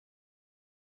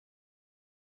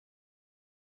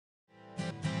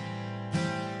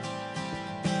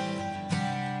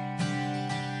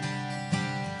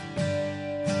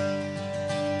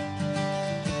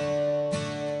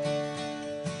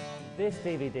This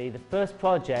DVD, the first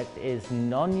project, is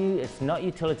it's not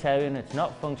utilitarian, it's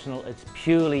not functional, it's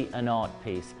purely an art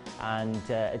piece. And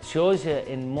it shows you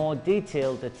in more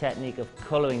detail the technique of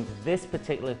colouring this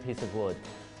particular piece of wood.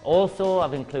 Also,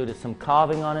 I've included some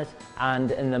carving on it, and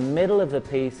in the middle of the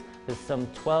piece there's some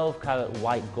 12-carat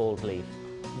white gold leaf.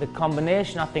 The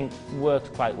combination, I think, works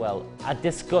quite well. I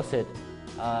discuss it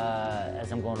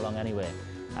as I'm going along anyway.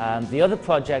 The other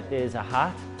project is a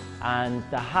hat, and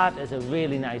the hat is a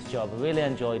really nice job. I really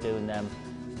enjoy doing them.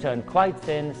 It's turned quite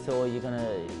thin, so you're gonna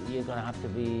have to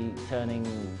be turning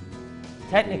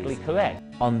technically correct.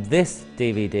 On this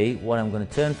DVD, what I'm going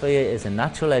to turn for you is a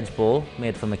natural edge bowl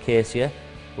made from acacia.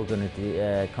 We're going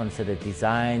to consider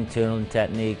design, turning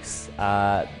techniques,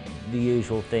 the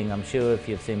usual thing. I'm sure if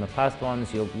you've seen my past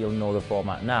ones, you'll know the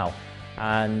format now.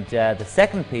 And the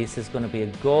second piece is going to be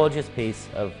a gorgeous piece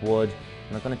of wood.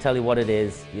 I'm not going to tell you what it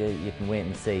is, you can wait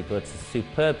and see, but it's a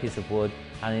superb piece of wood,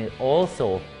 and it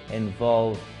also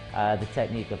involves the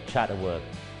technique of chatterwork.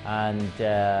 And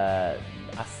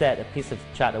I set a piece of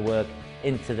chatterwork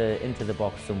into the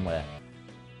box somewhere.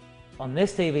 On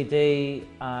this DVD,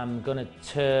 I'm going to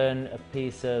turn a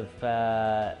piece of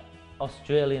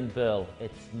Australian burl.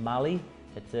 It's mallee.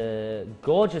 It's a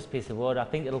gorgeous piece of wood. I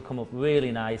think it'll come up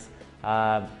really nice.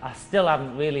 I still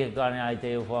haven't really got any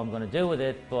idea of what I'm going to do with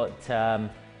it, but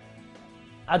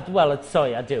I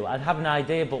do. I have an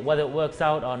idea, but whether it works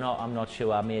out or not, I'm not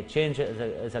sure. I may change it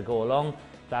as I go along.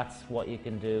 That's what you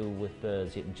can do with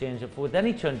burrs. You can change it with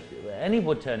any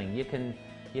wood turning. You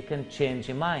can change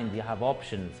your mind. You have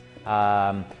options.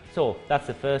 So that's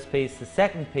the first piece. The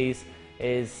second piece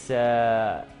is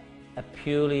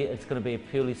it's going to be a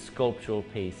purely sculptural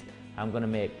piece. I'm going to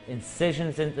make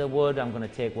incisions into the wood. I'm going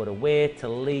to take wood away to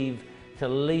leave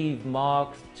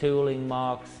marks, tooling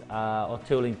marks, or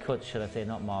tooling cuts, should I say,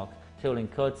 not marks, tooling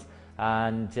cuts.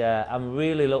 And I'm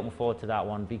really looking forward to that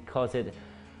one, because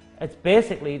it's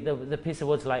basically, the piece of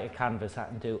wood's like a canvas. I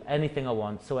can do anything I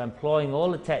want. So employing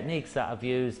all the techniques that I've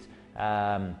used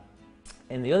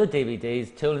in the other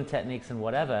DVDs, tooling techniques and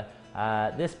whatever,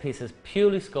 this piece is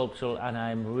purely sculptural, and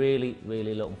I'm really,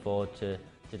 really looking forward to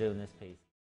doing this piece.